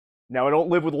Now, I don't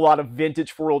live with a lot of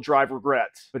vintage four-wheel drive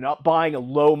regrets, but not buying a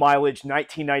low-mileage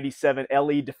 1997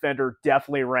 LE Defender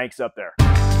definitely ranks up there.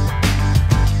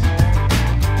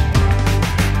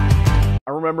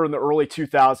 I remember in the early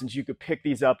 2000s, you could pick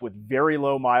these up with very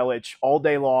low mileage all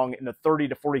day long in the $30,000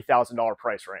 to $40,000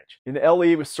 price range. And the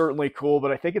LE was certainly cool,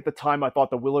 but I think at the time I thought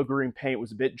the willow green paint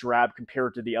was a bit drab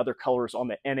compared to the other colors on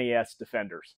the NAS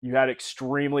Defenders. You had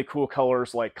extremely cool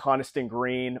colors like Coniston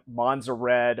Green, Monza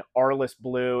Red, Arliss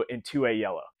Blue, and 2A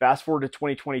Yellow. Fast forward to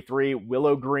 2023,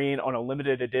 willow green on a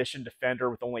limited edition Defender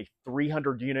with only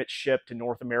 300 units shipped to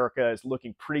North America is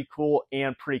looking pretty cool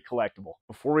and pretty collectible.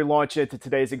 Before we launch into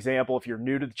today's example, if you're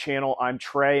new to the channel, I'm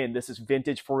Trey, and this is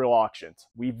Vintage 4-Wheel Auctions.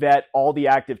 We vet all the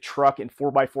active truck and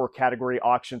 4x4 category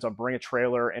auctions on Bring a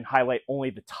Trailer and highlight only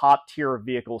the top tier of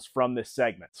vehicles from this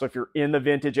segment. So if you're in the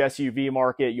vintage SUV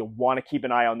market, you'll want to keep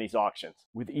an eye on these auctions.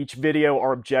 With each video,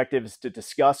 our objective is to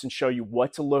discuss and show you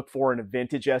what to look for in a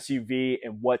vintage SUV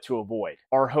and what to avoid.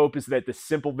 Our hope is that this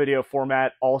simple video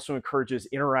format also encourages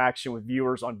interaction with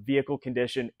viewers on vehicle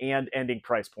condition and ending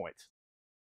price points.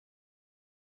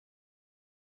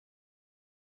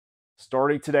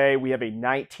 Starting today, we have a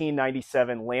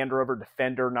 1997 Land Rover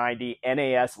Defender 90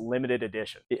 NAS Limited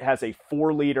Edition. It has a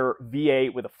 4-liter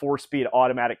V8 with a 4-speed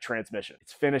automatic transmission.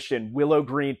 It's finished in willow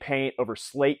green paint over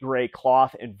slate gray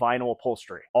cloth and vinyl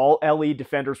upholstery. All LE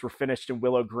Defenders were finished in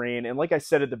willow green, and like I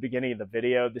said at the beginning of the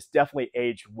video, this definitely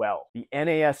aged well. The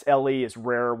NAS LE is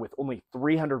rare with only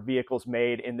 300 vehicles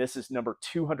made, and this is number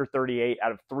 238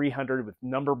 out of 300 with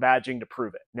number badging to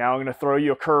prove it. Now I'm going to throw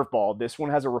you a curveball. This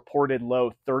one has a reported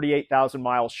low 38,000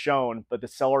 miles shown, but the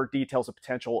seller details a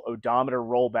potential odometer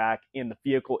rollback, and the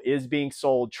vehicle is being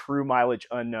sold true mileage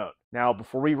unknown. Now,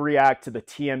 before we react to the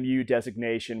TMU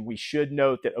designation, we should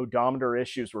note that odometer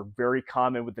issues were very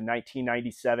common with the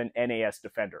 1997 NAS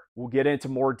Defender. We'll get into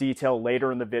more detail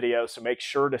later in the video, so make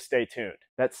sure to stay tuned.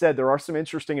 That said, there are some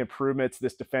interesting improvements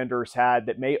this Defender has had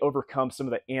that may overcome some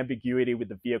of the ambiguity with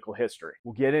the vehicle history.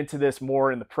 We'll get into this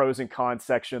more in the pros and cons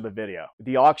section of the video. With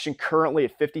the auction currently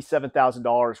at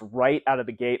 $57,000 right out of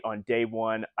the gate on day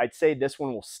one, I'd say this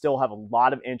one will still have a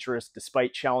lot of interest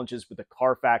despite challenges with the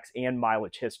Carfax and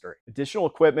mileage history. Additional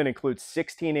equipment includes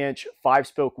 16-inch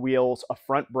 5-spoke wheels, a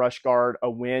front brush guard, a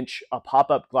winch, a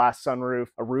pop-up glass sunroof,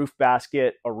 a roof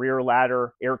basket, a rear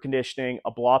ladder, air conditioning,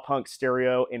 a Blaupunkt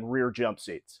stereo, and rear jump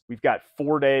seats. We've got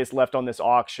 4 days left on this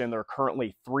auction. There are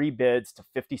currently 3 bids to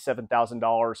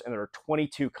 $57,000, and there are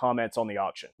 22 comments on the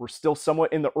auction. We're still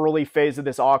somewhat in the early phase of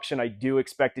this auction. I do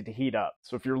expect it to heat up.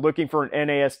 So if you're looking for an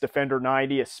NAS Defender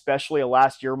 90, especially a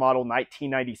last year model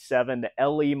 1997, the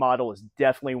LE model is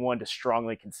definitely one to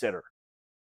strongly consider.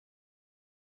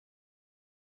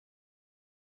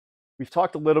 We've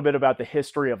talked a little bit about the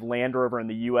history of Land Rover in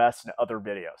the US in other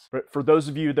videos. But for those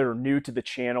of you that are new to the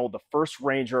channel, the first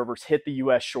Range Rovers hit the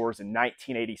US shores in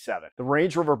 1987. The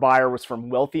Range Rover buyer was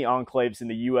from wealthy enclaves in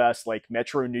the US like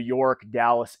Metro New York,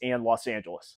 Dallas, and Los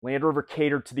Angeles. Land Rover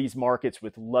catered to these markets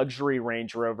with luxury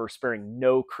Range Rover, sparing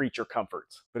no creature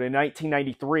comforts. But in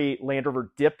 1993, Land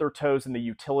Rover dipped their toes in the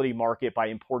utility market by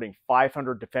importing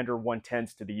 500 Defender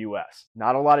 110s to the US.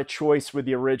 Not a lot of choice with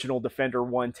the original Defender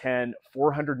 110,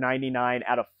 499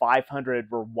 out of 500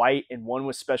 were white, and one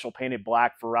was special painted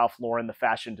black for Ralph Lauren, the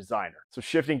fashion designer. So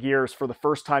shifting gears, for the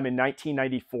first time in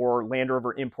 1994, Land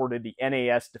Rover imported the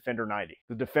NAS Defender 90.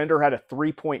 The Defender had a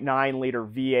 3.9-liter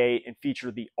V8 and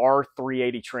featured the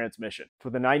R380 transmission. For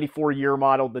the 94 year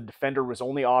model, the Defender was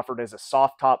only offered as a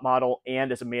soft top model and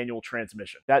as a manual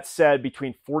transmission. That said,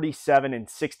 between 47 and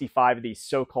 65 of these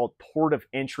so-called port of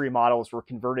entry models were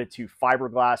converted to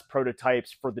fiberglass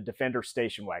prototypes for the Defender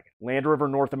station wagon. Land Rover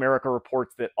North America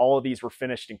reports that all of these were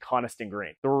finished in Coniston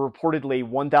Green. There were reportedly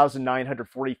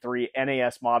 1,943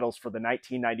 NAS models for the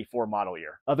 1994 model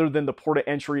year. Other than the port of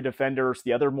entry Defenders,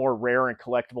 the other more rare and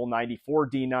collectible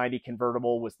 94 D90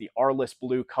 convertible was the Arliss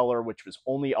Blue color, which was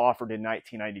only offered in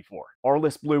 1994.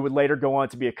 Arliss Blue would later go on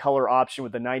to be a color option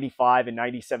with the 95 and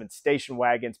 97 station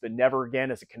wagons, but never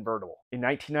again as a convertible. In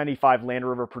 1995, Land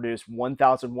Rover produced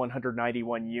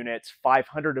 1,191 units,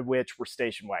 500 of which were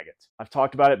station wagons. I've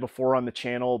talked about it before on the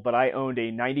channel, but I owned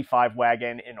a 95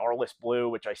 wagon in Arliss Blue,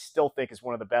 which I still think is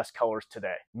one of the best colors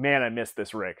today. Man, I miss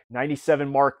this rig. 97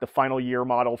 marked the final year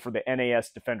model for the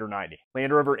NAS Defender 90.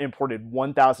 Land Rover imported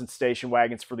 1,000 station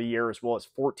wagons for the year, as well as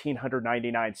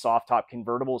 1,499 soft top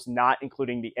convertibles, not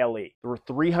including the LE. There were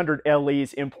 300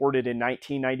 LEs imported in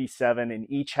 1997,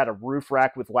 and each had a roof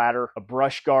rack with ladder, a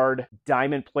brush guard,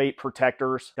 diamond plate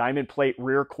protectors, diamond plate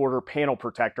rear quarter panel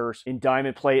protectors, and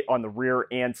diamond plate on the rear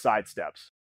and side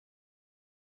steps.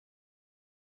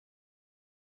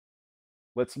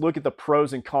 Let's look at the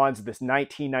pros and cons of this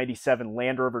 1997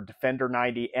 Land Rover Defender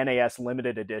 90 NAS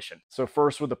limited edition. So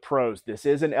first with the pros, this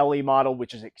is an LE model,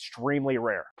 which is extremely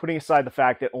rare. Putting aside the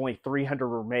fact that only 300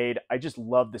 were made, I just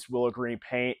love this willow green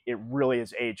paint. It really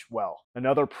has aged well.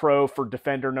 Another pro for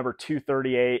Defender number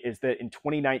 238 is that in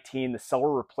 2019, the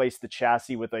seller replaced the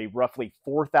chassis with a roughly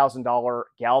 $4,000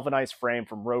 galvanized frame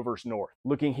from Rover's North.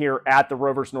 Looking here at the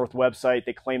Rover's North website,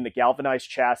 they claim the galvanized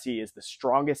chassis is the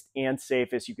strongest and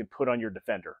safest you can put on your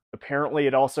Defender. Apparently,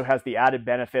 it also has the added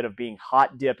benefit of being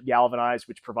hot dip galvanized,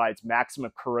 which provides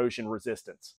maximum corrosion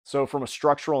resistance. So from a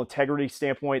structural integrity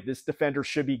standpoint, this Defender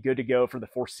should be good to go for the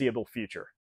foreseeable future.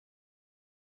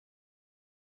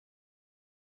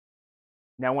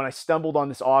 Now, when I stumbled on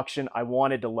this auction, I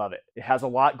wanted to love it. It has a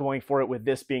lot going for it with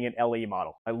this being an LE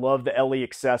model. I love the LE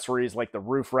accessories like the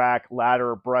roof rack,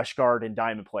 ladder, brush guard, and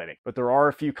diamond plating. But there are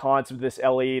a few cons of this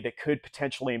LE that could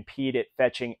potentially impede it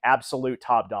fetching absolute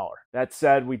top dollar. That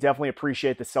said, we definitely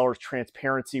appreciate the seller's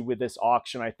transparency with this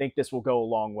auction. I think this will go a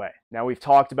long way. Now, we've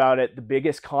talked about it. The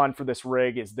biggest con for this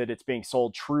rig is that it's being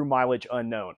sold true mileage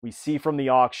unknown. We see from the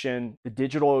auction, the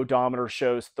digital odometer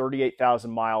shows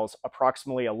 38,000 miles,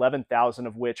 approximately 11,000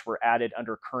 of which were added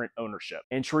under current ownership.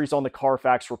 Entries on the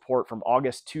Carfax report from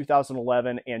August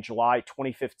 2011 and July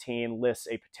 2015 lists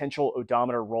a potential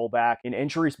odometer rollback, and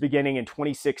entries beginning in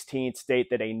 2016 state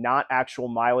that a not actual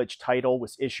mileage title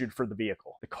was issued for the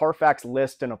vehicle. The Carfax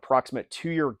lists an approximate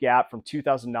 2-year gap from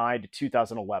 2009 to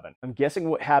 2011. I'm guessing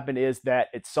what happened is that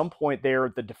at some point there,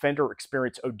 the Defender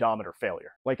experienced odometer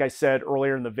failure. Like I said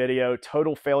earlier in the video,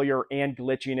 total failure and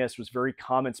glitchiness was very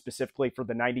common specifically for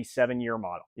the 97-year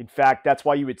model. In fact, that's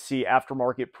why you would see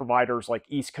aftermarket providers like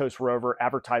East Coast Rover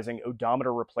advertising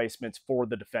odometer replacements for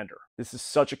the Defender. This is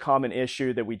such a common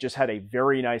issue that we just had a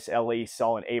very nice LE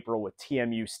sell in April with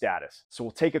TMU status. So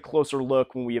we'll take a closer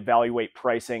look when we evaluate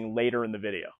pricing later in the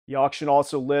video. The auction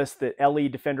also lists that LE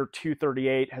Defender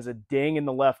 238 has a ding in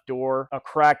the left door, a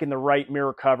crack in the right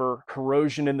mirror cover,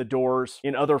 corrosion in the doors,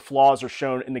 and other flaws are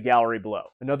shown in the gallery below.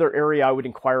 Another area I would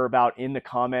inquire about in the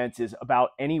comments is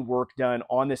about any work done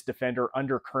on this Defender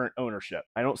under current ownership.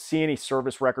 I don't see any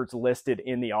service records listed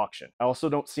in the auction. I also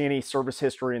don't see any service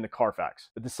history in the Carfax,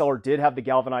 but the seller did have the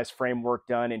galvanized framework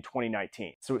done in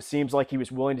 2019. So it seems like he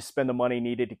was willing to spend the money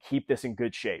needed to keep this in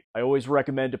good shape. I always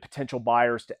recommend to potential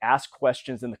buyers to ask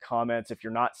questions in the comments if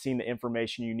you're not seeing the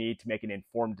information you need to make an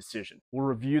informed decision. We'll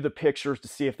review the pictures to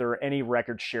see if there are any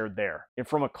records shared there. And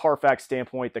from a Carfax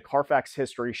standpoint, the Carfax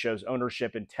history shows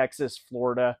ownership in Texas,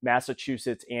 Florida,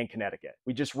 Massachusetts, and Connecticut.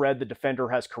 We just read the Defender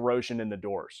has corrosion in the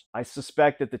doors. I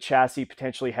suspect that the chassis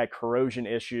potentially had corrosion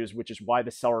issues, which is why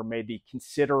the seller made the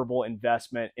considerable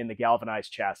investment in the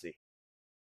galvanized chassis.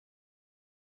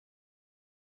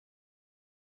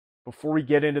 Before we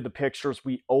get into the pictures,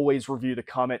 we always review the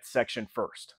comments section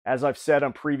first. As I've said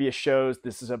on previous shows,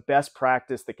 this is a best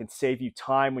practice that can save you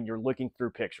time when you're looking through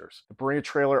pictures. The Bring a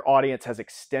Trailer audience has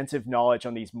extensive knowledge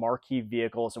on these marquee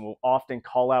vehicles and will often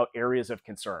call out areas of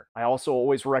concern. I also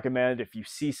always recommend if you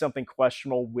see something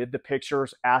questionable with the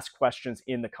pictures, ask questions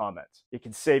in the comments. It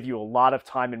can save you a lot of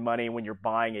time and money when you're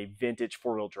buying a vintage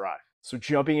four-wheel drive. So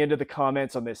jumping into the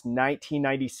comments on this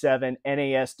 1997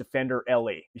 NAS Defender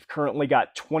LE. We've currently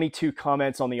got 22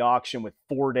 comments on the auction with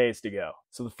 4 days to go.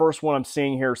 So the first one I'm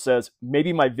seeing here says,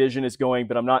 maybe my vision is going,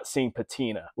 but I'm not seeing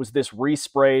patina. Was this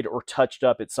resprayed or touched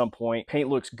up at some point? Paint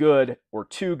looks good or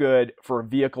too good for a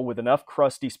vehicle with enough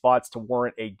crusty spots to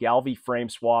warrant a Galvy frame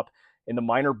swap, and the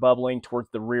minor bubbling towards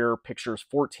the rear, pictures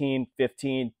 14,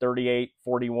 15, 38,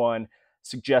 41,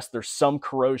 suggests there's some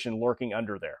corrosion lurking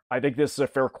under there. I think this is a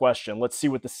fair question. Let's see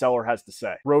what the seller has to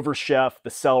say. Rover Chef, the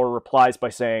seller, replies by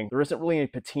saying, there isn't really any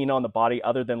patina on the body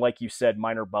other than, like you said,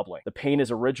 minor bubbling. The paint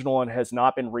is original and has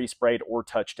not been resprayed or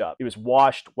touched up. It was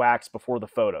washed, waxed before the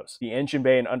photos. The engine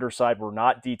bay and underside were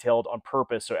not detailed on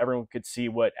purpose so everyone could see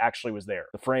what actually was there.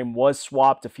 The frame was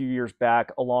swapped a few years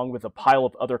back along with a pile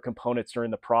of other components during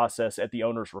the process at the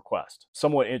owner's request.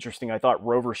 Somewhat interesting, I thought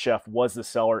Rover Chef was the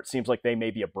seller. It seems like they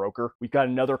may be a broker. We've got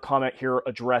another comment here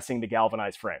addressing the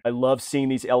galvanized frame. I love seeing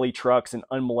these LE trucks in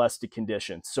unmolested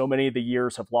condition. So many of the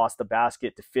years have lost the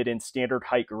basket to fit in standard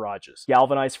height garages.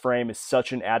 Galvanized frame is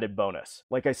such an added bonus.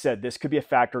 Like I said, this could be a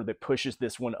factor that pushes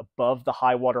this one above the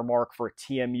high water mark for a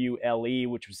TMU LE,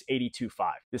 which was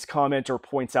 82.5. This commenter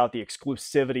points out the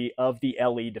exclusivity of the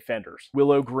LE Defenders.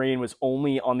 Willow green was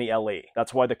only on the LE.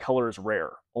 That's why the color is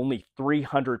rare. Only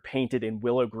 300 painted in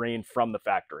willow green from the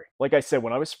factory. Like I said,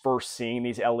 when I was first seeing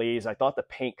these LEs, I thought the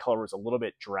paint color was a little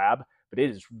bit drab, but it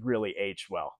has really aged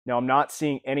well. Now, I'm not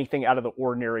seeing anything out of the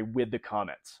ordinary with the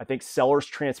comments. I think seller's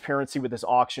transparency with this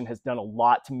auction has done a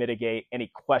lot to mitigate any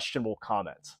questionable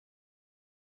comments.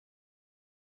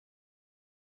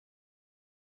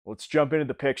 Let's jump into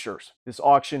the pictures. This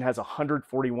auction has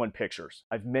 141 pictures.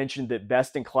 I've mentioned that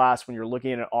best in class when you're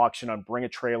looking at an auction on Bring a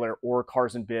Trailer or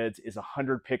Cars and Bids is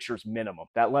 100 pictures minimum.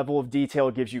 That level of detail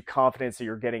gives you confidence that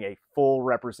you're getting a full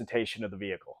representation of the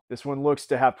vehicle. This one looks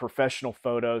to have professional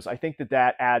photos. I think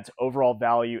that adds overall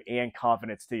value and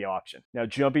confidence to the auction. Now,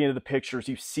 jumping into the pictures,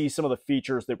 you see some of the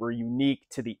features that were unique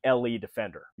to the LE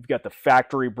Defender. You've got the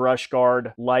factory brush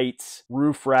guard, lights,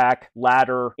 roof rack,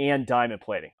 ladder, and diamond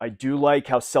plating. I do like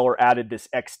how seller added this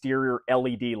exterior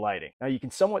LED lighting. Now, you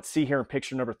can somewhat see here in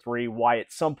picture number 3 why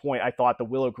at some point I thought the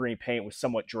willow green paint was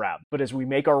somewhat drab. But as we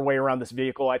make our way around this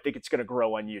vehicle, I think it's going to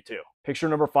grow on you too. Picture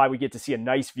number 5, we get to see a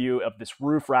nice view of this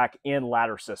roof rack and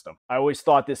ladder system. I always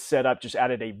thought this setup just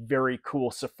added a very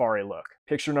cool safari look.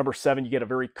 Picture number 7, you get a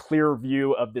very clear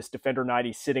view of this Defender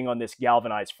 90 sitting on this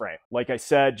galvanized frame. Like I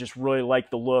said, just really like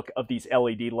the look of these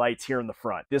LED lights here in the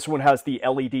front. This one has the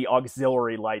LED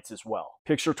auxiliary lights as well.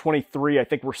 Picture 23, I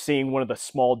think we're seeing one of the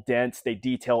small dents they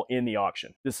detail in the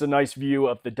auction. This is a nice view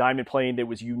of the diamond plating that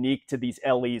was unique to these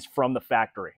LEs from the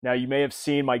factory. Now, you may have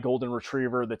seen my golden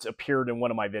retriever that's appeared in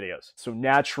one of my videos. So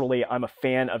naturally, I'm a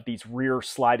fan of these rear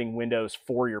sliding windows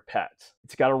for your pets.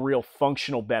 It's got a real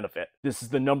functional benefit. This is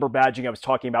the number badging I was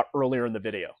talking about earlier in the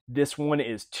video. This one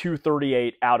is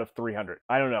 238 out of 300.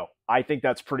 I don't know. I think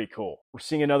that's pretty cool. We're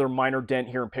seeing another minor dent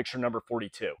here in picture number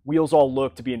 42. Wheels all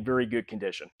look to be in very good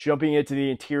condition. Jumping into the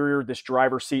interior, this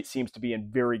driver's seat seems to be in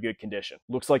very good condition.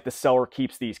 Looks like the seller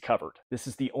keeps these covered. This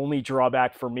is the only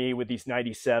drawback for me with these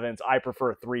 97s. I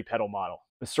prefer a 3-pedal model.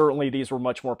 But certainly these were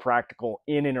much more practical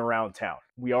in and around town.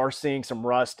 We are seeing some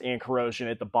rust and corrosion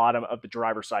at the bottom of the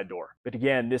driver's side door. But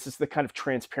again, this is the kind of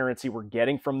transparency we're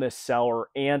getting from this seller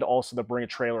and also the Bring a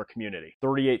Trailer community.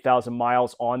 38,000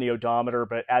 miles on the odometer,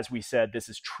 but as we said, this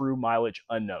is true mileage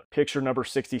unknown. Picture number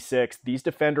 66, these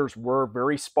Defenders were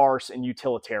very sparse and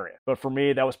utilitarian. But for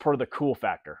me, that was part of the cool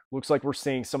factor. Looks like we're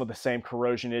seeing some of the same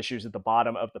corrosion issues at the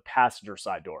bottom of the passenger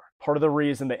side door. Part of the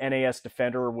reason the NAS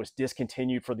Defender was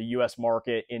discontinued for the US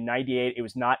market in '98, it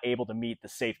was not able to meet the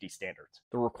safety standards.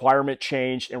 The requirement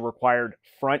changed and required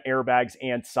front airbags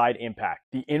and side impact.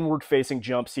 The inward-facing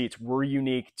jump seats were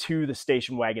unique to the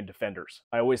station wagon Defenders.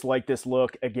 I always like this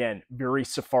look. Again, very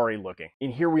safari looking.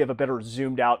 In here, we have a better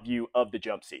zoomed out view of the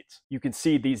jump seats. You can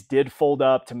see these did fold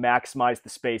up to maximize the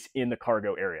space in the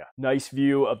cargo area. Nice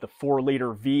view of the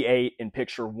 4-liter V8 in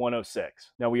picture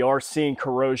 106. Now, we are seeing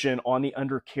corrosion on the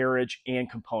undercarriage and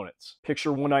components.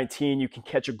 Picture 119, you can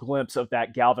catch a glimpse of that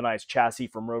galvanized chassis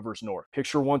from Rover's North.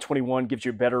 Picture 121 gives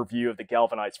you a better view of the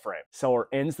galvanized frame. Seller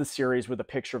ends the series with a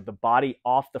picture of the body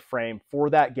off the frame for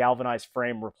that galvanized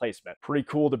frame replacement. Pretty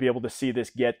cool to be able to see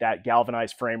this get that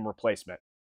galvanized frame replacement.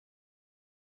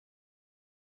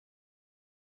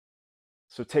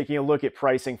 So taking a look at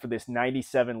pricing for this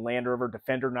 97 Land Rover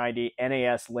Defender 90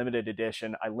 NAS Limited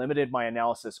Edition, I limited my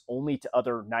analysis only to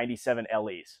other 97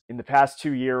 LEs. In the past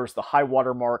 2 years, the high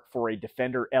water mark for a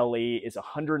Defender LE is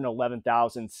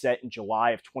 111,000 set in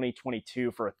July of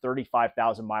 2022 for a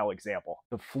 35,000 mile example.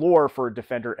 The floor for a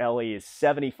Defender LE is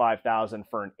 75,000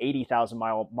 for an 80,000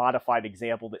 mile modified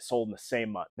example that sold in the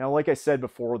same month. Now, like I said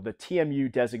before, the TMU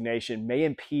designation may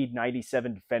impede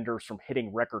 97 Defenders from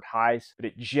hitting record highs, but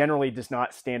it generally does not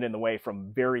stand in the way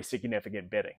from very significant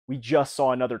bidding. We just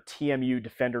saw another TMU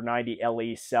Defender 90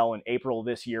 LE sell in April of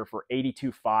this year for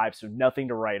 $82,500, so nothing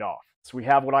to write off. So we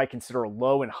have what I consider a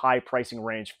low and high pricing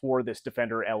range for this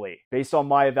Defender LE. Based on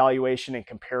my evaluation and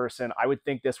comparison, I would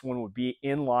think this one would be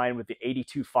in line with the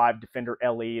 $82,500 Defender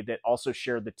LE that also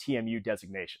shared the TMU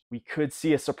designation. We could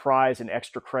see a surprise and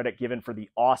extra credit given for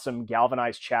the awesome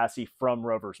galvanized chassis from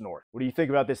Rover's North. What do you think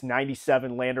about this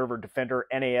 97 Land Rover Defender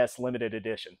NAS Limited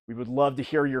Edition? We would love to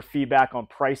hear your feedback on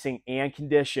pricing and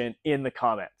condition in the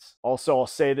comments. Also, I'll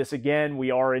say this again,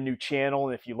 we are a new channel,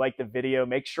 and if you like the video,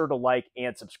 make sure to like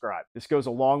and subscribe. This goes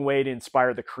a long way to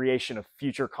inspire the creation of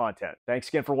future content. Thanks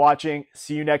again for watching.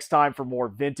 See you next time for more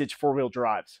vintage four-wheel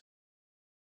drives.